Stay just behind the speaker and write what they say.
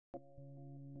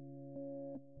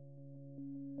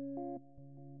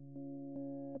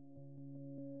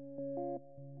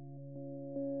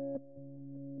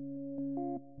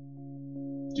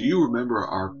Do you remember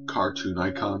our cartoon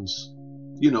icons?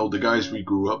 You know, the guys we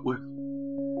grew up with?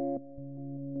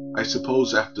 I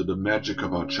suppose after the magic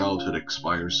of our childhood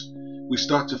expires, we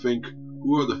start to think,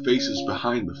 who are the faces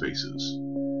behind the faces?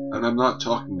 And I'm not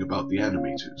talking about the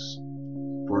animators,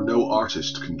 for no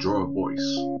artist can draw a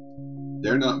voice.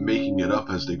 They're not making it up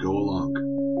as they go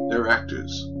along. They're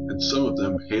actors, and some of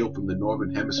them hail from the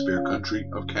Northern Hemisphere country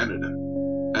of Canada,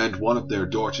 and one of their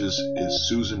daughters is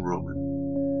Susan Roman.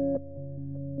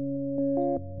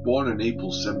 Born on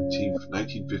April 17,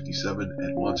 1957 at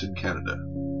Edmonton, Canada,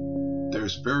 there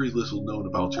is very little known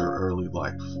about her early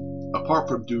life, apart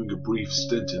from doing a brief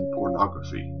stint in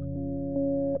pornography.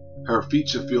 Her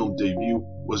feature film debut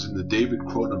was in the David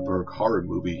Cronenberg horror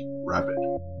movie Rabid.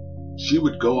 She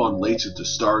would go on later to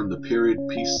star in the period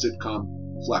piece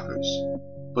sitcom Flappers,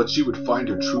 but she would find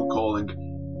her true calling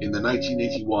in the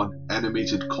 1981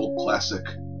 animated cult classic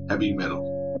Heavy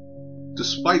Metal.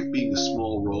 Despite being a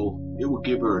small role, it would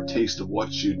give her a taste of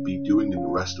what she would be doing in the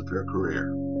rest of her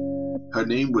career. Her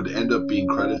name would end up being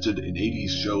credited in 80s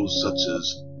shows such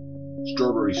as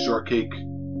Strawberry Shortcake,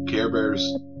 Care Bears,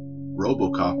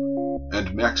 RoboCop,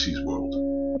 and Maxie's World,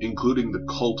 including the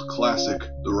cult classic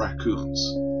The Raccoons.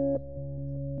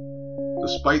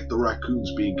 Despite the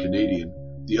Raccoons being Canadian,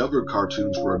 the other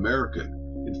cartoons were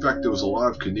American. In fact, there was a lot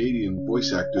of Canadian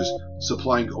voice actors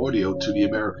supplying audio to the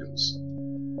Americans,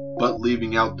 but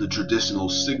leaving out the traditional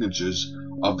signatures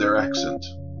of their accent.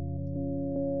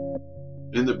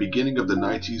 In the beginning of the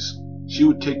 90s, she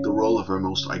would take the role of her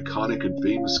most iconic and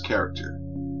famous character,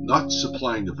 not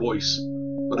supplying a voice,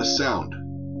 but a sound.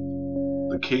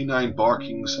 The canine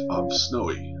barkings of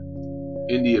Snowy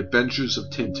in The Adventures of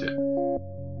Tintin.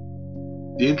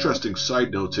 The interesting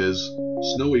side note is,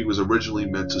 Snowy was originally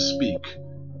meant to speak,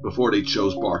 before they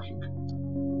chose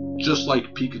barking. Just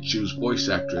like Pikachu's voice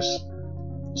actress,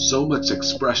 so much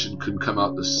expression couldn't come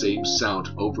out the same sound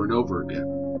over and over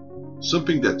again.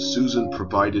 Something that Susan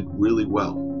provided really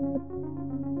well.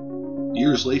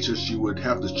 Years later, she would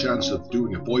have the chance of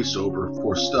doing a voiceover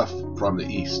for stuff from the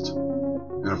East.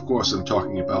 And of course, I'm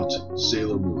talking about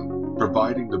Sailor Moon,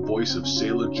 providing the voice of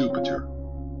Sailor Jupiter.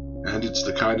 And it's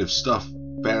the kind of stuff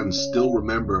fans still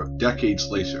remember decades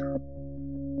later.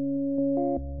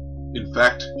 In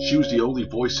fact, she was the only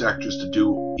voice actress to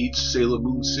do each Sailor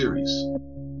Moon series.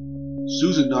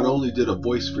 Susan not only did a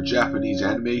voice for Japanese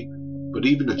anime, but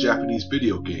even a Japanese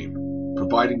video game,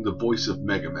 providing the voice of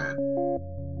Mega Man.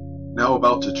 Now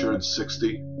about to turn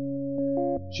 60,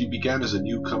 she began as a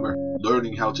newcomer,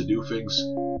 learning how to do things,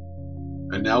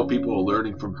 and now people are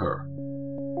learning from her.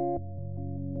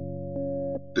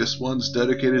 This one's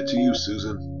dedicated to you,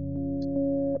 Susan.